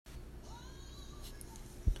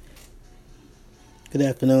Good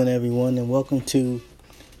afternoon, everyone, and welcome to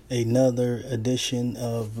another edition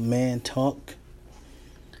of Man Talk.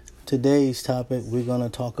 Today's topic, we're going to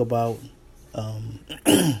talk about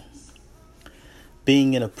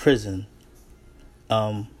being in a prison.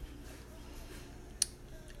 So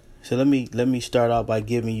let me start out by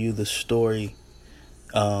giving you the story,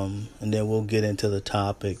 and then we'll get into the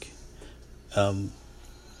topic.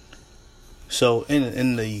 So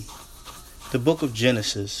in the book of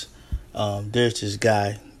Genesis, there's this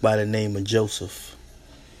guy by the name of Joseph.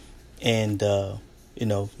 And,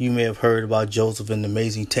 you may have heard about Joseph and the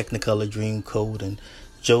amazing Technicolor Dreamcoat. And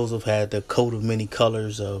Joseph had the coat of many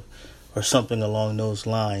colors or something along those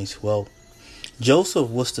lines. Well, Joseph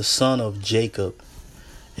was the son of Jacob.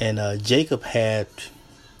 And Jacob had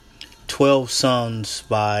 12 sons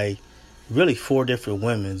by really 4 different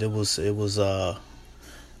women. It was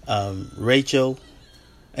Rachel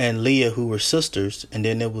and Leah, who were sisters, and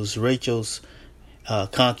then it was Rachel's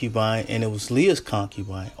concubine, and it was Leah's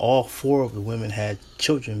concubine. All 4 of the women had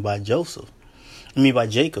children by Jacob,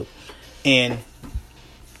 and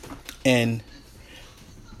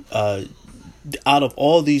out of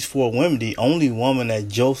all these 4 women, the only woman that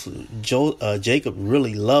Jacob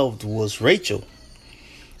really loved was Rachel.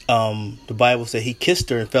 The Bible said he kissed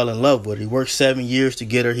her and fell in love with her. He worked 7 years to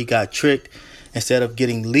get her. He got tricked. Instead of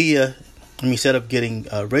getting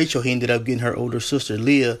Rachel, he ended up getting her older sister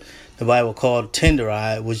Leah. The Bible called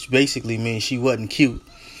tender-eyed, which basically means she wasn't cute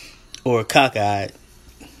or cockeyed.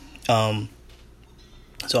 So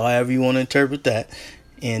however you want to interpret that.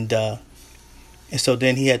 And so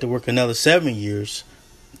then he had to work another 7 years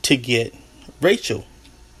to get Rachel.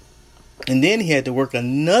 And then he had to work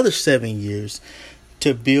another 7 years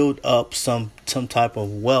to build up some type of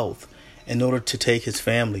wealth in order to take his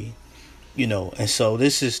family. And so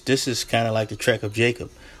this is kind of like the trek of Jacob.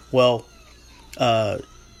 Well,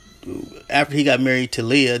 after he got married to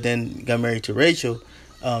Leah, then got married to Rachel,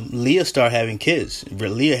 Leah started having kids.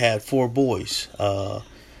 Leah had 4 boys,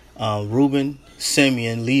 Reuben,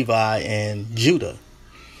 Simeon, Levi, and Judah.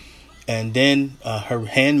 And then her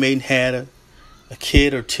handmaiden had a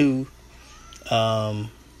kid or 2. And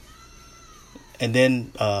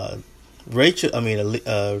then Rachel's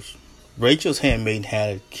handmaiden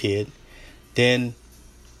had a kid. Then,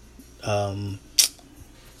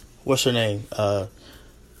 what's her name?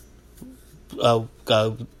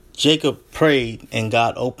 Jacob prayed and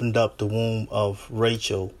God opened up the womb of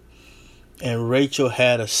Rachel. And Rachel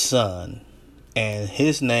had a son. And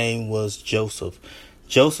his name was Joseph.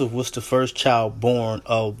 Joseph was the first child born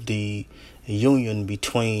of the union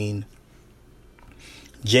between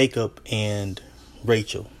Jacob and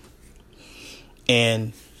Rachel.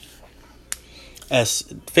 And as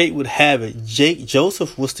fate would have it,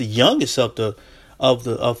 Joseph was the youngest of the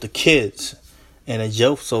kids, and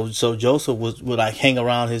so Joseph would like hang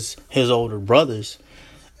around his older brothers,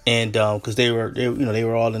 and because they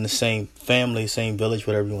were all in the same family, same village,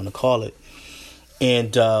 whatever you want to call it,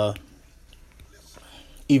 and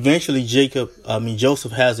eventually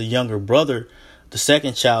Joseph has a younger brother, the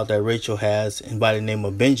second child that Rachel has, and by the name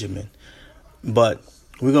of Benjamin. But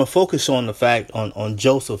we're gonna focus on the fact on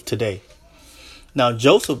Joseph today. Now,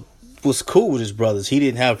 Joseph was cool with his brothers. He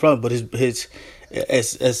didn't have a problem, but as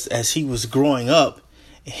he was growing up,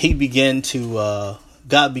 God began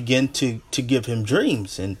to give him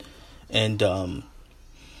dreams, and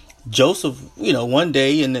Joseph, one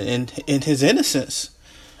day in his innocence,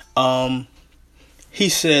 he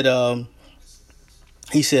said, I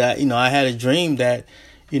had a dream that,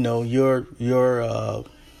 your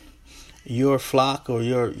flock or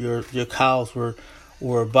your cows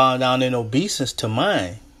were bowing down in obeisance to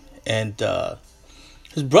mine. And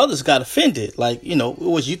his brothers got offended. Like, you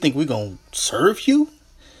think we're going to serve you?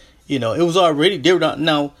 It was already, they were not.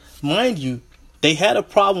 Now, mind you, they had a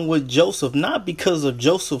problem with Joseph, not because of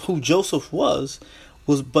Joseph, who Joseph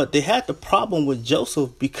but they had the problem with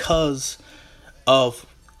Joseph because of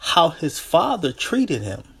how his father treated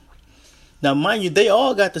him. Now, mind you, they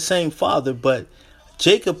all got the same father, but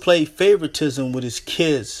Jacob played favoritism with his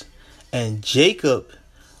kids. And Jacob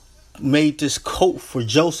made this coat for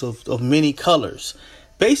Joseph of many colors.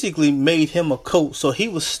 Basically made him a coat so he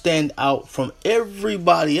would stand out from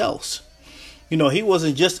everybody else. He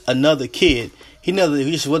wasn't just another kid. He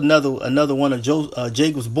just was another one of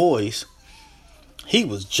Jacob's boys. He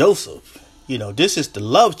was Joseph. This is the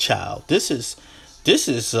love child. This is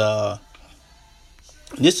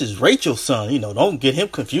Rachel's son. Don't get him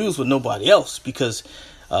confused with nobody else, because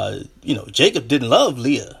Jacob didn't love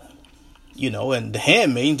Leah. And the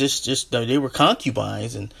handmaid just they were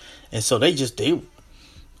concubines, and so they was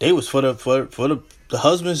for the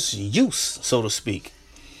husband's use, so to speak.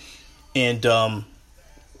 And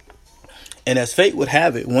And as fate would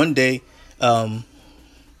have it, one day,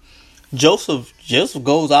 Joseph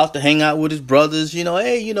goes out to hang out with his brothers.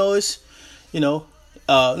 Hey, it's,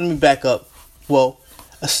 let me back up. Well,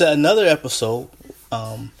 I said another episode.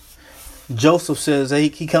 Joseph says, hey,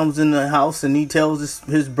 he comes in the house and he tells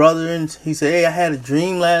his brother, and he said, hey, I had a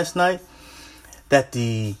dream last night that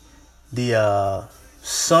the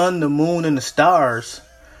sun, the moon, and the stars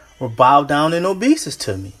were bowed down in obeisance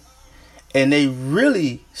to me. And they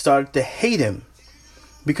really started to hate him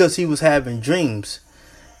because he was having dreams,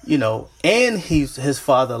 and his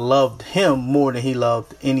father loved him more than he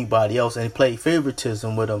loved anybody else, and he played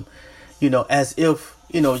favoritism with him, as if,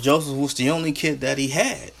 Joseph was the only kid that he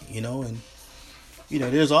had, and,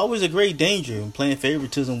 there's always a great danger in playing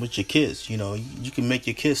favoritism with your kids. You can make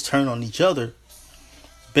your kids turn on each other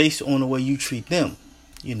based on the way you treat them,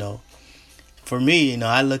 For me,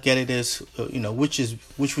 I look at it as,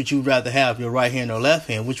 which would you rather have, your right hand or left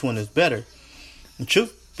hand? Which one is better? And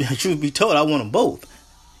truth be told, I want them both,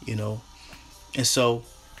 And so,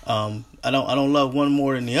 I don't love one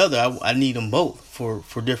more than the other. I need them both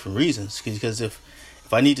for different reasons. Because if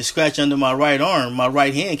I need to scratch under my right arm, my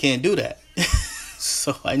right hand can't do that.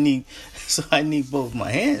 So I need both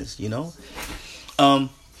my hands,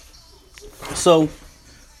 So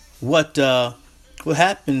what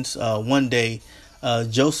happens one day?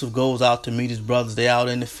 Joseph goes out to meet his brothers. They're out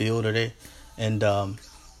in the field, and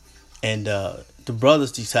the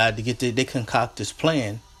brothers decide they concoct this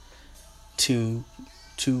plan to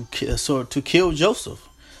kill Joseph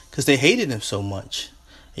because they hated him so much.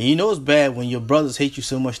 And it's bad when your brothers hate you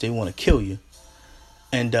so much they want to kill you.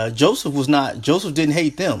 And Joseph didn't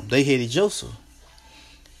hate them. They hated Joseph.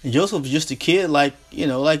 And Joseph was just a kid like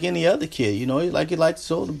any other kid. He liked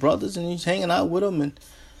his older brothers and he's hanging out with them. And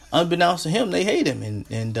unbeknownst to him, they hate him.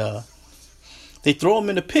 And they throw him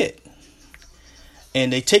in the pit.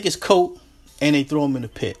 And they take his coat and they throw him in the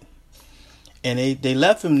pit. And they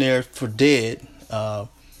left him there for dead,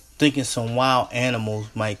 thinking some wild animals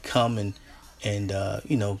might come and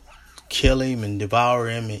kill him and devour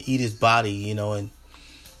him and eat his body, And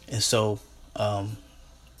so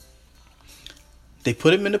they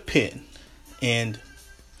put him in the pit and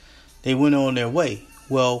they went on their way.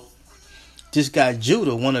 Well, this guy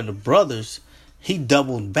Judah, one of the brothers, he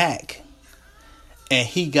doubled back and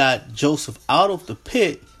he got Joseph out of the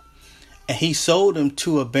pit and he sold him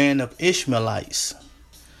to a band of Ishmaelites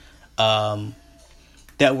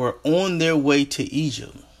that were on their way to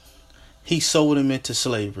Egypt. He sold him into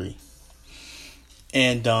slavery.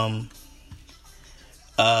 And then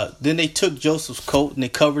they took Joseph's coat and they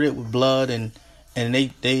covered it with blood, and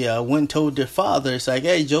they went and told their father, it's like,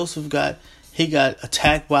 hey, Joseph got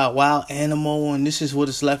attacked by a wild animal and this is what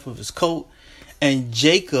is left of his coat. And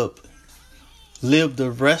Jacob lived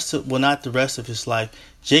not the rest of his life.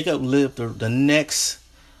 Jacob lived the next,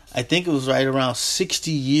 I think it was right around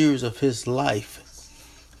 60 years of his life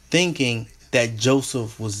thinking that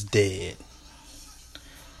Joseph was dead.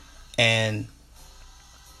 And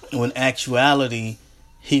when actuality,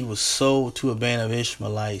 he was sold to a band of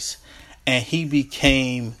Ishmaelites and he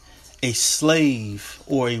became a slave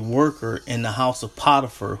or a worker in the house of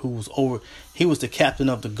Potiphar, he was the captain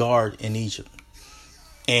of the guard in Egypt.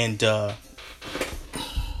 And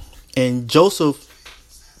Joseph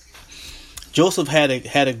had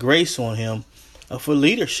a grace on him for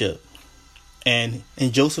leadership. And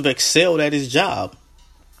Joseph excelled at his job.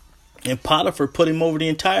 And Potiphar put him over the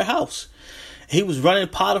entire house. He was running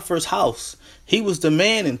Potiphar's house. He was the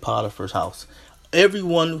man in Potiphar's house.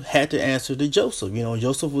 Everyone had to answer to Joseph.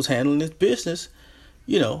 Joseph was handling his business,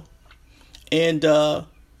 And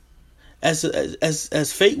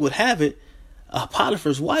as fate would have it,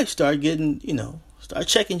 Potiphar's wife started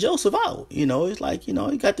checking Joseph out. It's like, he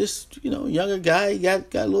got this, younger guy, he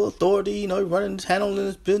got a little authority, handling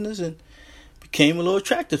his business, and became a little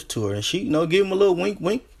attractive to her. And she, gave him a little wink,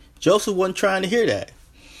 wink. Joseph wasn't trying to hear that.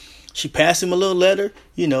 She passed him a little letter,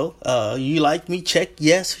 you like me, check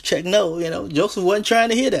yes, check no, Joseph wasn't trying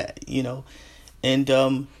to hear that, And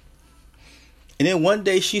then one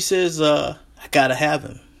day she says, I gotta have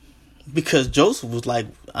him. Because Joseph was like,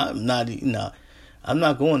 I'm not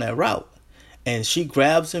going that route. And she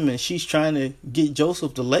grabs him and she's trying to get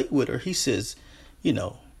Joseph to lay with her. He says,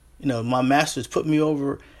 my master's put me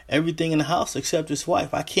over everything in the house except his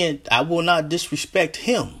wife. I will not disrespect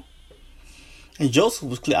him. And Joseph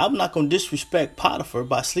was clear, I'm not going to disrespect Potiphar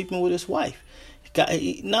by sleeping with his wife.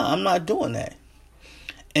 I'm not doing that.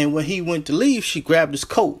 And when he went to leave, she grabbed his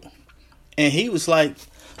coat. And he was like,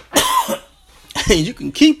 you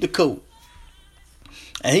can keep the coat.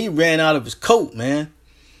 And he ran out of his coat, man.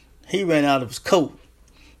 He ran out of his coat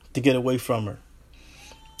to get away from her.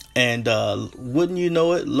 And wouldn't you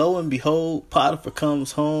know it, lo and behold, Potiphar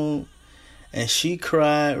comes home and she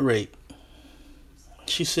cried rape.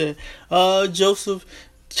 She said, Joseph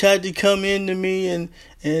tried to come into me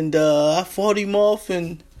and I fought him off,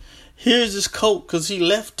 and here's his coat because he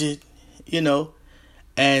left it,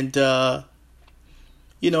 And,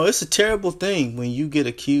 it's a terrible thing when you get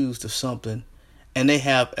accused of something and they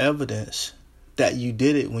have evidence that you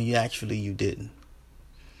did it when you didn't.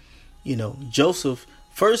 Joseph,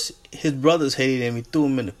 first his brothers hated him. He threw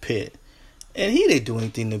him in the pit. And he didn't do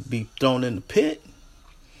anything to be thrown in the pit.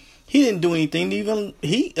 He didn't do anything to even,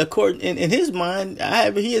 according in his mind,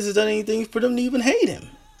 he hasn't done anything for them to even hate him.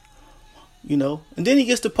 And then he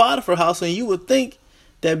gets to Potiphar's house, and you would think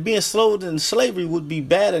that being sold into slavery would be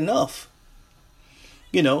bad enough.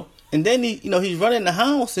 And then he's running the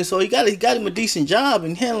house, and so he got him a decent job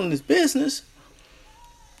and handling his business.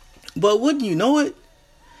 But wouldn't you know it,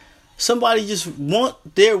 somebody just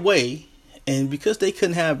want their way, and because they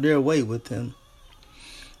couldn't have their way with him,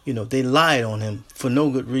 they lied on him for no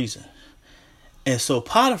good reason. And so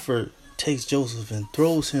Potiphar takes Joseph and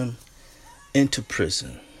throws him into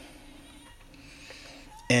prison.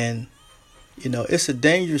 And, it's a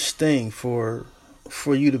dangerous thing for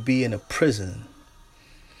you to be in a prison.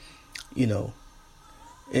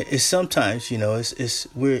 It's sometimes, it's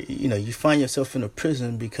where, you find yourself in a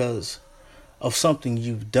prison because of something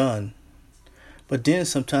you've done. But then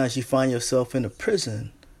sometimes you find yourself in a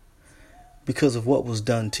prison because of what was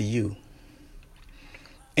done to you.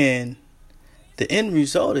 And the end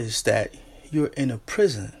result is that you're in a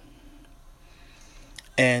prison.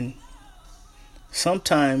 And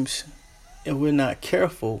sometimes, if we're not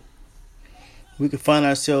careful, we can find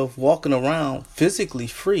ourselves walking around physically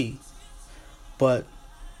free, but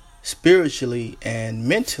spiritually and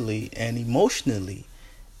mentally and emotionally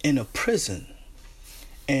in a prison.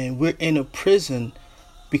 And we're in a prison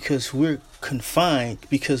because we're confined,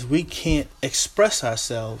 because we can't express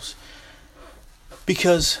ourselves,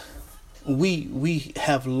 because we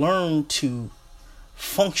have learned to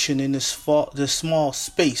function in this small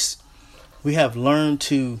space. We have learned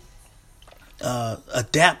to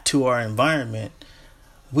adapt to our environment.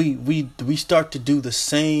 We start to do the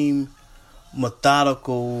same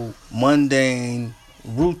methodical, mundane,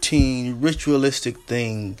 routine, ritualistic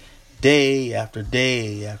thing day after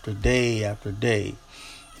day after day after day.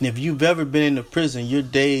 And if you've ever been in a prison,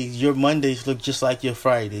 your Mondays look just like your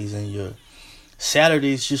Fridays, and your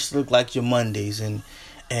Saturdays just look like your Mondays, and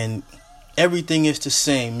everything is the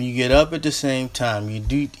same. You get up at the same time. You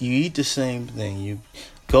eat the same thing. You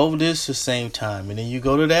go this the same time, and then you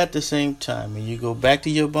go to that the same time, and you go back to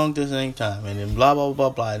your bunk the same time, and then blah blah blah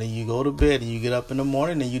blah. And then you go to bed, and you get up in the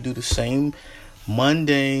morning, and you do the same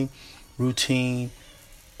mundane routine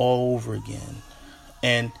all over again.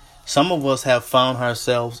 And some of us have found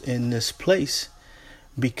ourselves in this place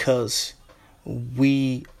because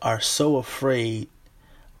we are so afraid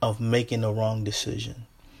of making the wrong decision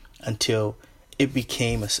until it's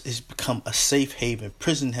become a safe haven.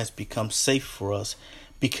 Prison has become safe for us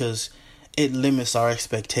because it limits our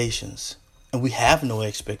expectations, and we have no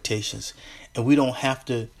expectations, and we don't have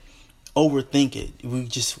to overthink it.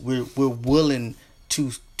 We're willing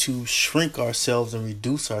to shrink ourselves and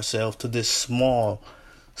reduce ourselves to this small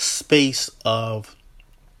space of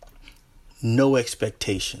no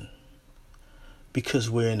expectation because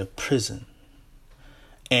we're in a prison.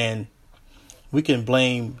 And we can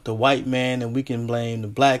blame the white man, and we can blame the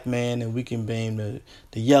black man, and we can blame the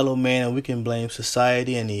yellow man, and we can blame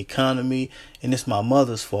society and the economy. And it's my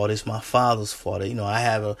mother's fault. It's my father's fault. I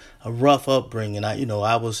have a rough upbringing. I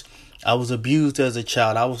was abused as a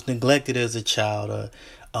child. I was neglected as a child.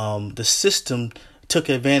 The system took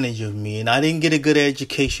advantage of me, and I didn't get a good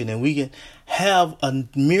education. And we can have a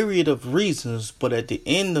myriad of reasons, but at the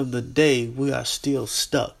end of the day, we are still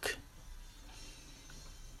stuck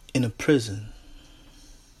in a prison.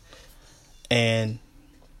 And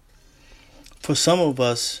for some of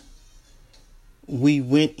us, we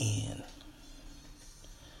went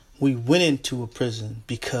into a prison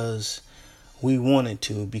because we wanted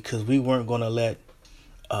to, because we weren't going to let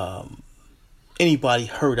anybody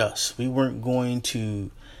hurt us. We weren't going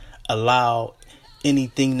to allow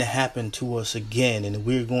anything to happen to us again. And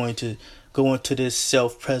we're going to go into this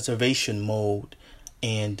self-preservation mode.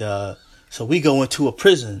 And so we go into a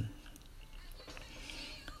prison.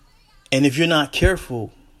 And if you're not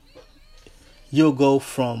careful, you'll go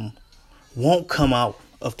from won't come out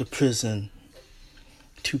of the prison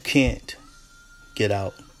to can't get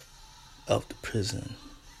out of the prison.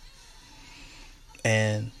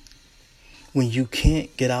 And when you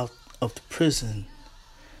can't get out of the prison,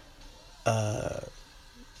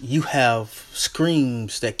 you have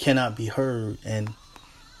screams that cannot be heard and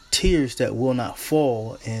tears that will not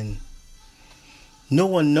fall, and no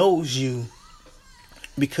one knows you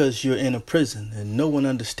because you're in a prison, and no one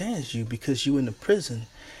understands you because you're in a prison.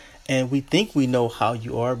 And we think we know how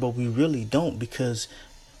you are, but we really don't, because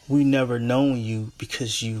we never known you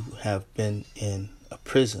because you have been in a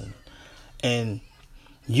prison. And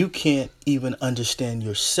you can't even understand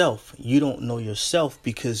yourself. You don't know yourself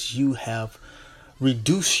because you have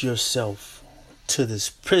reduced yourself to this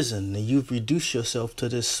prison, and you've reduced yourself to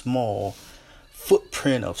this small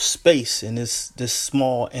footprint of space in this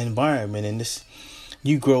small environment, and this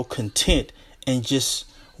you grow content and just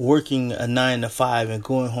working a 9 to 5 and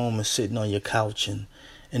going home and sitting on your couch, and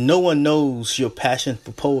no one knows your passion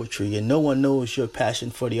for poetry, and no one knows your passion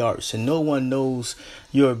for the arts, and no one knows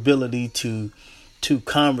your ability to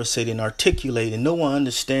conversate and articulate, and no one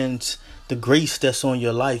understands the grace that's on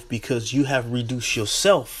your life because you have reduced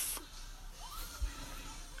yourself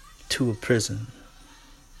to a prison.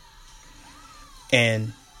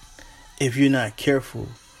 And if you're not careful,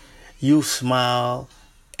 you smile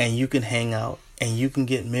and you can hang out and you can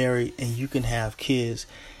get married and you can have kids,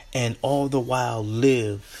 and all the while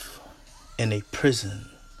live in a prison.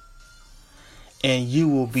 And you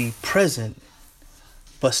will be present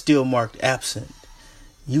but still marked absent.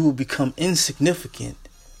 You will become insignificant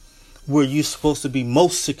where you're supposed to be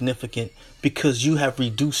most significant because you have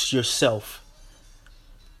reduced yourself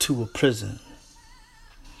to a prison.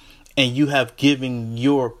 And you have given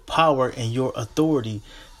your power and your authority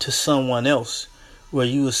to someone else, where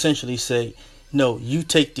you essentially say, no, you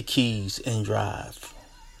take the keys and drive.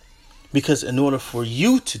 Because in order for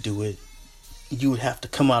you to do it, you would have to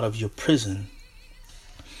come out of your prison.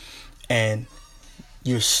 And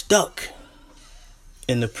you're stuck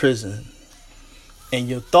in the prison. And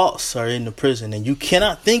your thoughts are in the prison. And you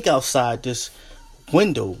cannot think outside this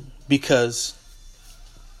window because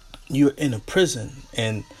you're in a prison.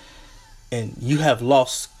 And you have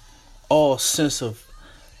lost all sense of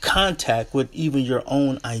contact with even your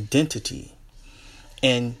own identity.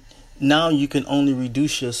 And now you can only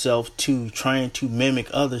reduce yourself to trying to mimic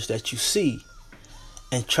others that you see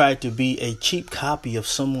and try to be a cheap copy of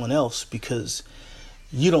someone else because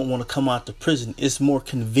you don't want to come out the prison. It's more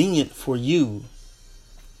convenient for you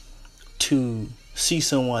to see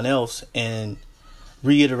someone else and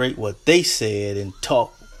reiterate what they said and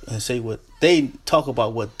talk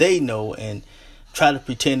about what they know and try to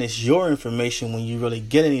pretend it's your information when you really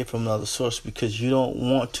getting it from another source, because you don't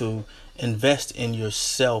want to invest in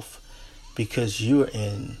yourself because you're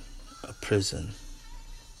in a prison.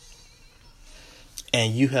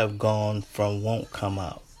 And you have gone from won't come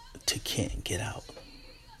out to can't get out.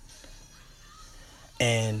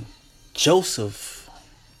 And Joseph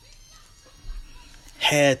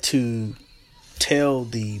had to tell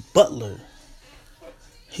the butler,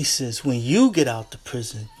 he says, when you get out the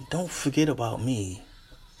prison, don't forget about me.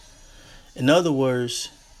 In other words,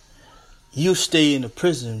 you stay in the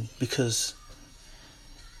prison because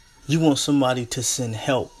you want somebody to send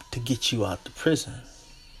help to get you out the prison.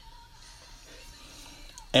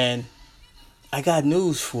 And I got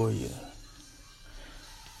news for you.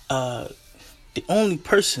 The only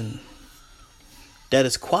person that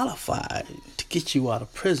is qualified to get you out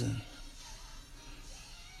of prison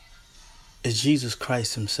is Jesus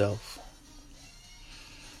Christ himself.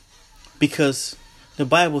 Because the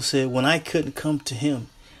Bible said when I couldn't come to him,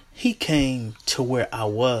 he came to where I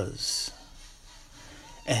was.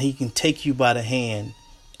 And he can take you by the hand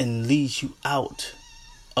and lead you out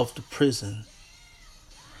of the prison.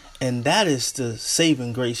 And that is the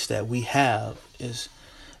saving grace that we have, is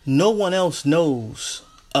no one else knows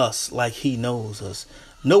us like he knows us.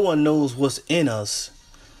 No one knows what's in us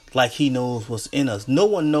like he knows what's in us. No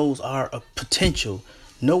one knows our potential.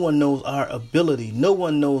 No one knows our ability. No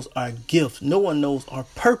one knows our gift. No one knows our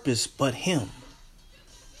purpose but him.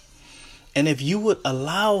 And if you would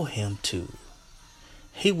allow him to,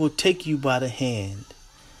 he will take you by the hand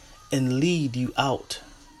and lead you out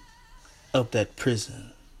of that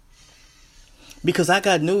prison. Because I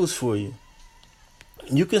got news for you.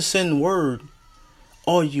 You can send word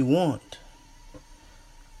all you want,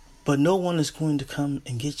 but no one is going to come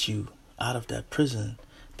and get you out of that prison,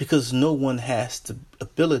 because no one has the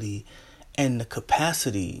ability and the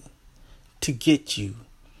capacity to get you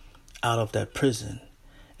out of that prison.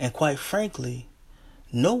 And quite frankly,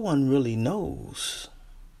 no one really knows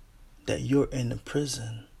that you're in the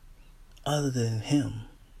prison other than him.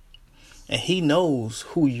 And he knows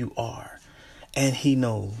who you are, and he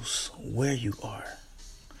knows where you are.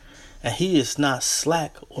 And he is not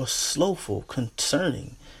slack or slowful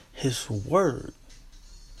concerning his word.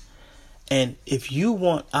 And if you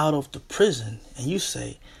want out of the prison and you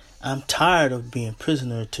say, I'm tired of being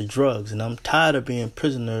prisoner to drugs, and I'm tired of being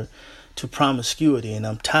prisoner to promiscuity, and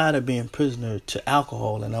I'm tired of being prisoner to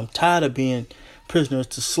alcohol, and I'm tired of being prisoner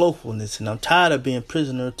to slothfulness, and I'm tired of being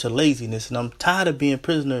prisoner to laziness, and I'm tired of being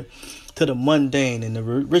prisoner to the mundane and the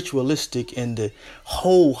ritualistic and the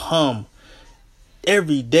whole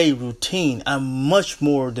everyday routine. I'm much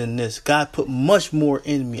more than this. God put much more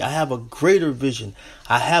in me. I have a greater vision.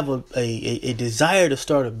 I have a desire to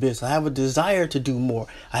start a business. I have a desire to do more.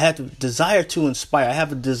 I have a desire to inspire. I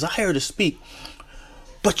have a desire to speak.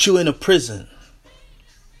 But you're in a prison.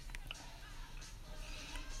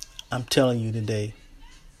 I'm telling you today,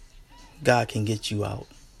 God can get you out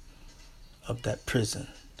of that prison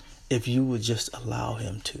if you would just allow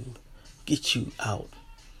him to get you out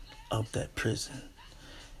of that prison.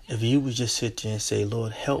 If you would just sit there and say,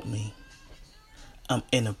 Lord, help me. I'm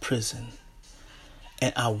in a prison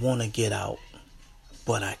and I want to get out,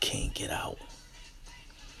 but I can't get out.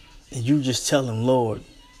 And you just tell him, Lord,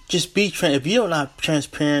 just be if you're not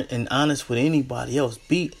transparent and honest with anybody else,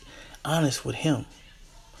 be honest with him.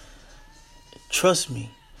 Trust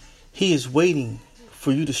me, he is waiting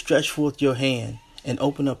for you to stretch forth your hand and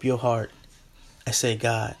open up your heart and say,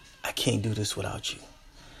 God, I can't do this without you.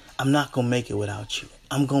 I'm not going to make it without you.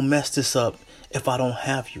 I'm going to mess this up if I don't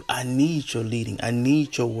have you. I need your leading. I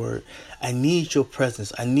need your word. I need your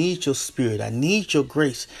presence. I need your spirit. I need your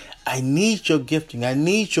grace. I need your gifting. I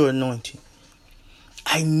need your anointing.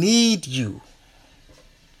 I need you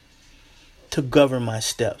to govern my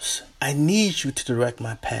steps. I need you to direct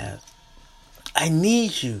my path. I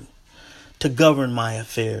need you to govern my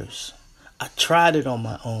affairs. I tried it on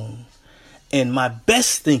my own, and my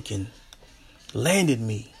best thinking landed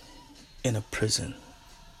me in a prison.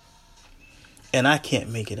 And I can't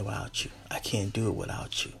make it without you. I can't do it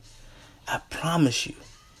without you. I promise you,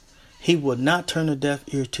 he will not turn a deaf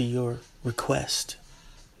ear to your request.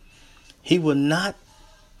 He will not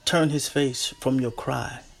turn his face from your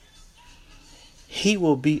cry. He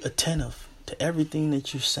will be attentive to everything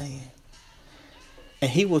that you're saying. And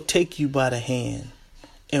he will take you by the hand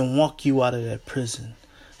and walk you out of that prison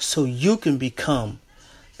so you can become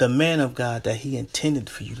the man of God that he intended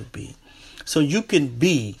for you to be. So you can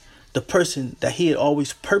be the person that he had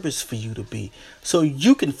always purposed for you to be. So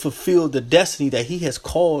you can fulfill the destiny that he has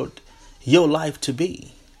called your life to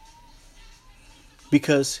be.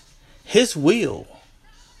 Because his will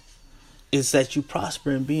is that you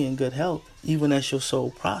prosper and be in good health, even as your soul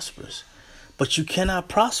prospers. But you cannot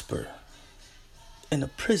prosper in a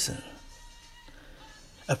prison.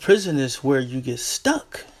 A prison is where you get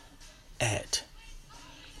stuck at.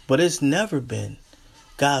 But it's never been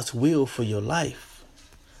God's will for your life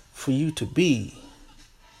for you to be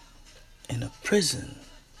in a prison.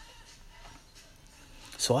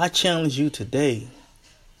 So I challenge you today.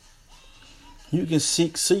 You can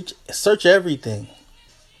search everything.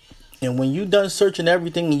 And when you're done searching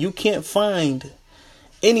everything and you can't find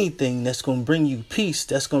anything that's going to bring you peace,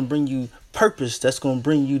 that's going to bring you purpose, that's going to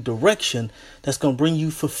bring you direction, that's going to bring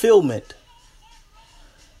you fulfillment,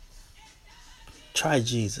 try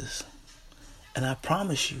Jesus. And I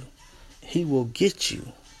promise you, he will get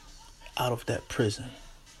you out of that prison.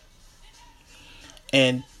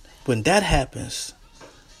 And when that happens,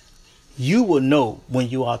 you will know when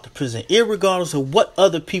you're out of prison, irregardless of what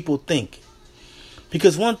other people think.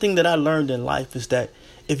 Because one thing that I learned in life is that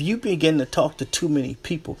if you begin to talk to too many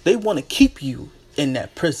people, they want to keep you in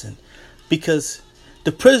that prison because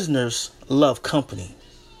the prisoners love company.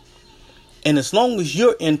 And as long as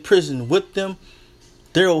you're in prison with them,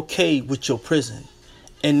 they're okay with your prison.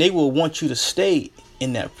 And they will want you to stay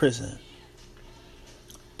in that prison.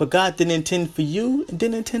 But God didn't intend for you and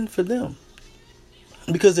didn't intend for them.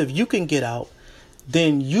 Because if you can get out,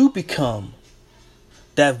 then you become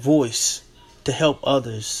that voice to help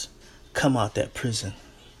others come out that prison.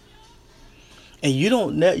 And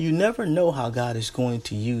you never know how God is going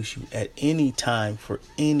to use you at any time for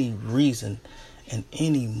any reason and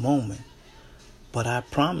any moment. But I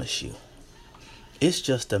promise you, it's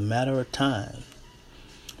just a matter of time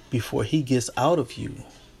before he gets out of you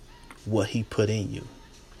what he put in you.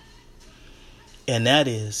 And that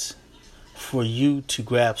is for you to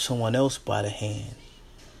grab someone else by the hand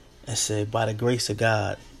and say, by the grace of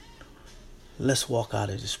God, let's walk out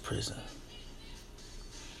of this prison.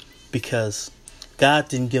 Because God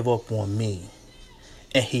didn't give up on me,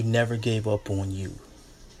 and he never gave up on you.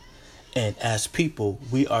 And as people,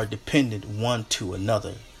 we are dependent one to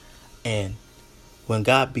another. And when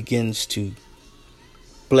God begins to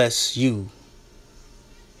bless you,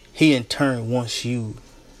 he in turn wants you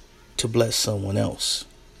to bless someone else.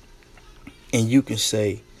 And you can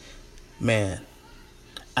say, man,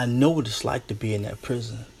 I know what it's like to be in that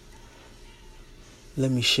prison.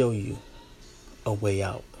 Let me show you a way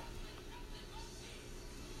out.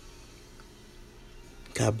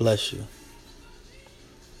 God bless you.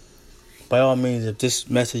 By all means, if this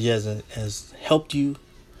message has helped you,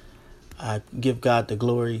 I give God the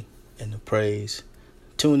glory and the praise.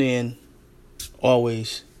 Tune in.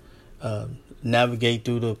 Always navigate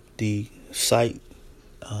through the site.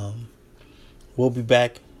 We'll be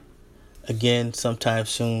back again sometime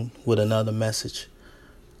soon with another message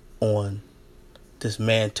on this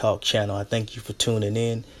Man Talk channel. I thank you for tuning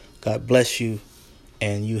in. God bless you,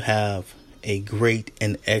 and you have a great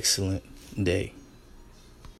and excellent day.